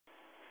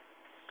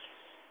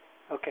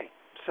Okay,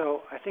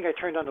 so I think I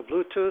turned on the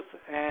Bluetooth,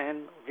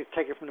 and we can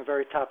take it from the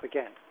very top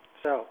again.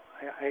 So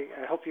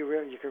I hope you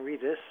can read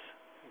this.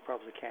 You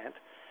probably can't.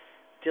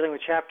 Dealing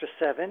with Chapter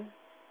 7.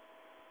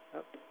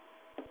 Oh,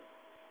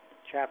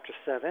 Chapter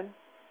 7.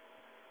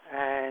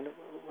 And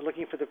we're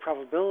looking for the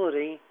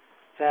probability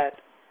that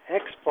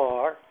X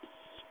bar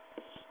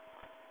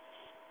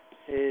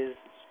is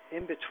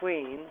in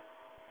between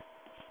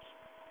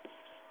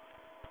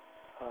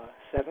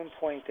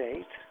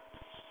 7.8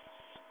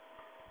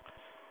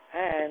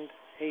 and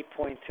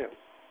 8.2.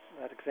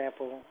 That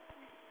example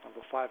number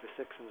 5 or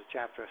 6 in the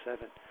Chapter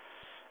 7.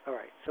 All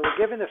right, so we're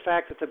given the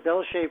fact that the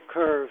bell-shaped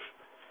curve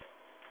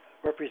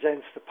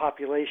represents the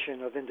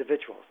population of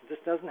individuals. This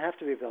doesn't have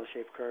to be a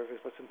bell-shaped curve.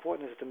 What's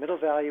important is that the middle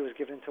value is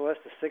given to us,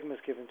 the sigma is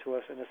given to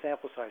us, and the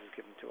sample size is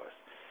given to us.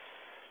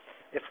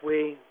 If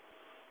we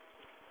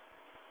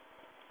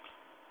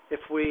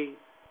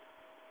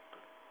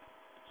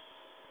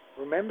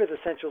remember the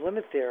Central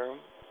Limit Theorem,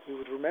 we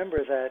would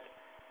remember that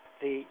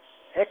the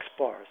X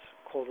bars,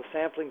 called the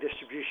sampling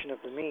distribution of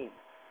the mean,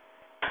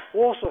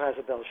 also has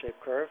a bell-shaped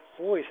curve,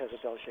 always has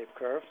a bell-shaped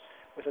curve,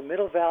 with a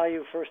middle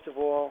value, first of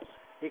all,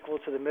 equal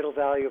to the middle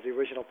value of the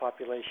original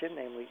population,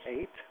 namely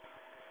 8,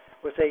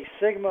 with a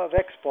sigma of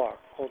X bar,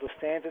 called the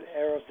standard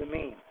error of the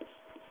mean,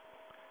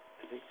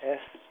 the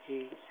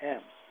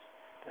SEM.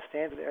 The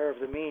standard error of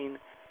the mean,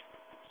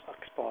 X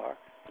bar,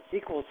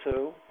 equal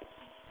to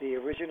the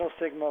original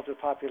sigma of the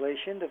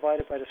population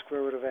divided by the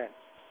square root of n.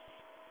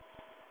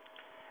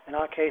 In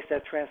our case,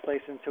 that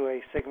translates into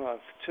a sigma of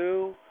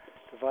 2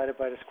 divided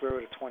by the square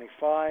root of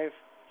 25,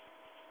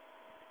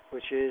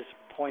 which is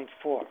 0.4.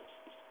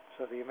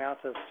 So the amount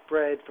of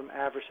spread from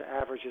average to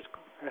average is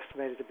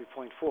estimated to be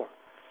 0.4.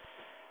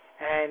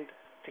 And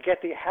to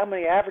get how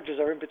many averages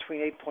are in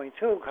between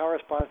 8.2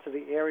 corresponds to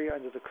the area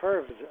under the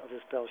curve of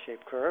this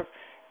bell-shaped curve.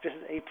 This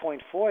is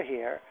 8.4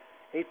 here.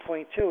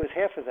 8.2 is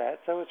half of that,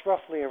 so it's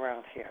roughly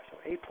around here. So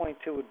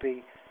 8.2 would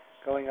be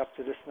going up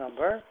to this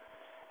number,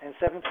 and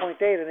 7.8,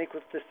 an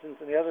equal distance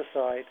on the other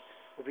side,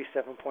 will be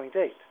 7.8.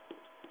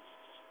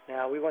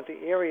 Now, we want the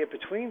area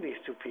between these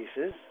two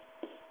pieces,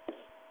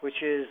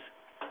 which is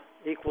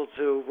equal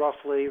to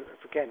roughly,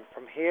 again,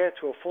 from here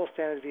to a full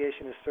standard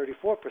deviation is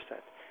 34%.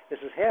 This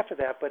is half of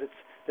that, but it's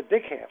the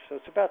big half, so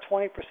it's about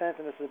 20%,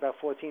 and this is about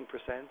 14%.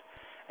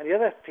 And the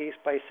other piece,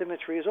 by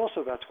symmetry, is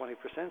also about 20%,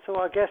 so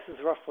our guess is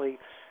roughly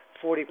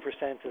 40%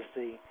 is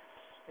the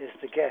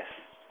guess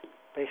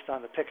based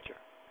on the picture.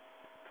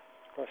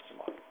 Question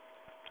mark.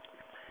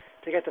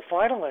 To get the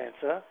final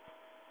answer,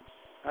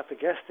 not the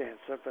guessed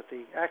answer, but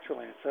the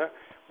actual answer,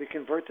 we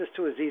convert this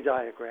to a Z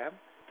diagram,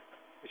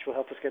 which will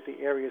help us get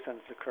the areas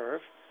under the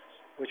curve,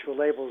 which we'll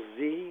label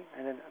Z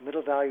and then a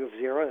middle value of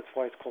 0. That's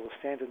why it's called a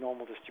standard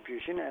normal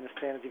distribution, and a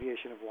standard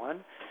deviation of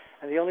 1.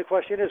 And the only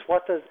question is,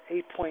 what does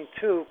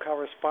 8.2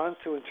 correspond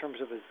to in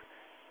terms of a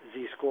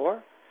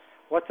Z-score?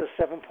 What does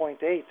 7.8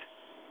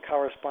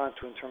 correspond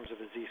to in terms of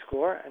a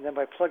Z-score? And then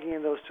by plugging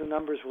in those two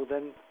numbers, we'll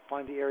then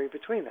find the area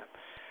between them.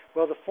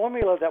 Well, the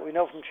formula that we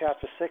know from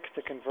Chapter 6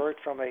 to convert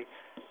from a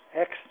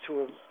X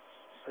to a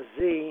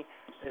Z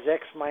is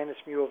X minus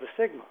mu of a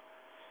sigma.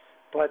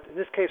 But in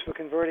this case, we're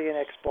converting an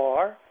X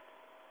bar,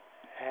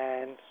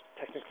 and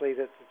technically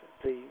the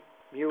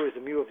mu is the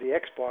mu of the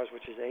X bars,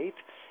 which is 8,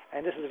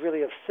 and this is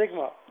really a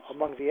sigma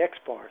among the X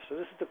bars. So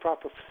this is the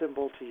proper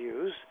symbol to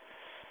use.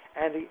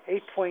 And the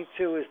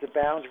 8.2 is the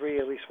boundary,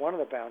 at least one of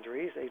the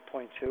boundaries,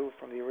 8.2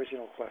 from the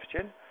original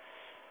question.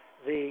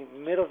 The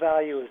middle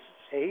value is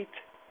 8.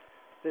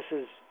 This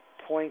is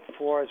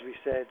 0.4, as we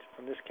said,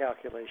 from this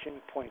calculation,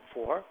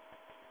 0.4.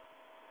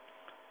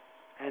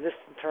 And this,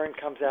 in turn,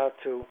 comes out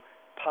to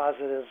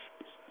positive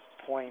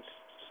 0.50.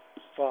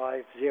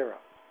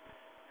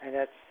 And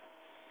that's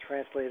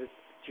translated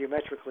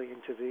geometrically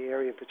into the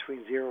area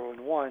between 0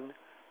 and 1,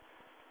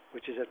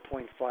 which is at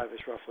 0.5, is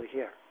roughly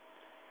here.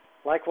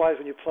 Likewise,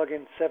 when you plug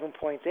in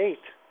 7.8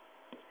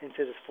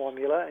 into this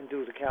formula and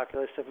do the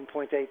calculus,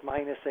 7.8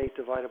 minus 8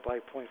 divided by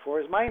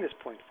 0.4 is minus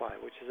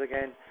 0.5, which is,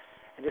 again,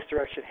 in this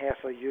direction, half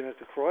a unit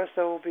across,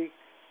 so it will be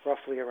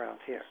roughly around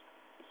here.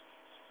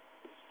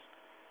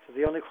 So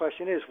the only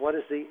question is, what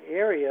is the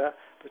area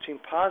between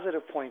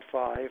positive 0.5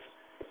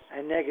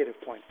 and negative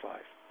 0.5?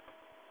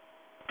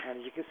 And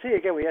as you can see,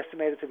 again, we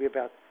estimate it to be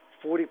about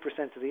 40%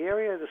 of the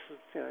area. This is,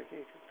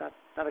 it's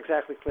not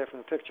exactly clear from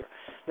the picture.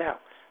 Now,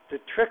 the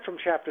trick from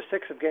Chapter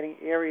 6 of getting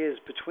areas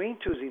between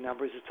two Z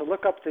numbers is to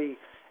look up the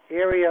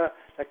area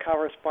that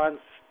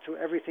corresponds to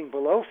everything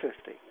below 50,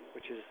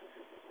 which is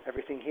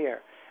everything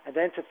here, and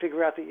then to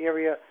figure out the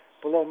area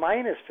below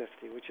minus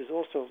 50, which is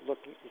also,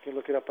 you can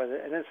look it up by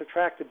and then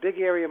subtract the big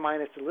area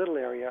minus the little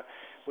area,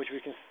 which we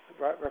can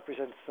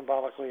represent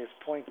symbolically as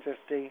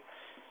 0.50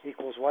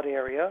 equals what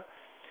area.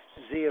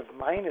 Z of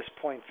minus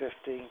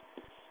 0.50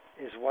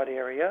 is what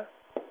area,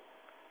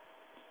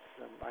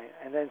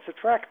 and then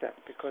subtract them,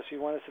 because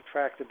you want to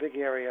subtract the big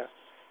area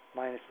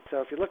minus.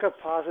 So if you look up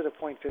positive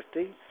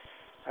 0.50,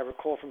 I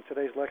recall from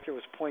today's lecture, it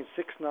was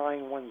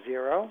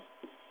 0.6910,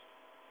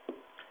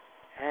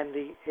 and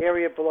the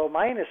area below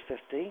minus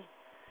 50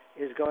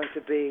 is going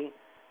to be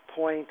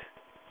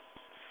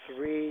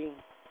 3,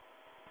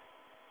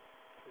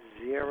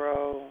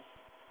 0,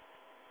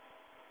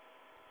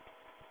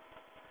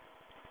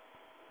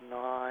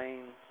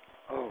 9,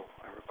 0,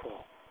 I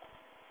recall.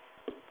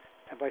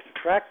 And by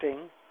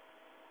subtracting,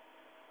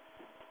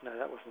 no,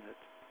 that wasn't it.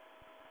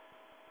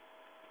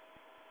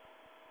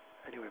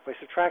 Anyway, by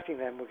subtracting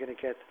them, we're going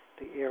to get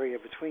the area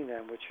between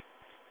them, which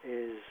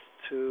is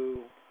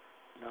 2,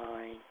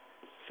 9,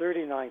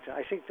 39.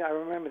 I think I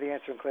remember the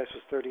answer in class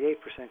was 38%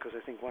 because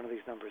I think one of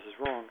these numbers is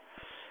wrong.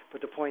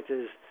 But the point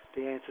is,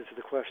 the answer to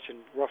the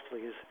question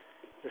roughly is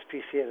this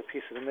piece here, the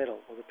piece in the middle,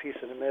 or the piece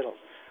in the middle,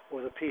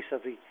 or the piece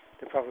of the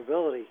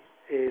probability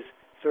is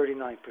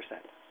 39%,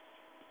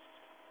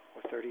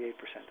 or 38%,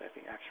 I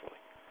think, actually.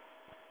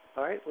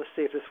 All right, let's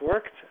see if this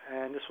worked,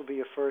 and this will be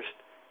your first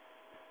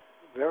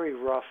very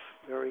rough,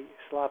 very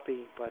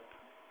sloppy, but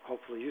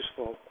hopefully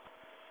useful.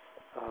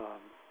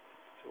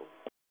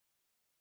 So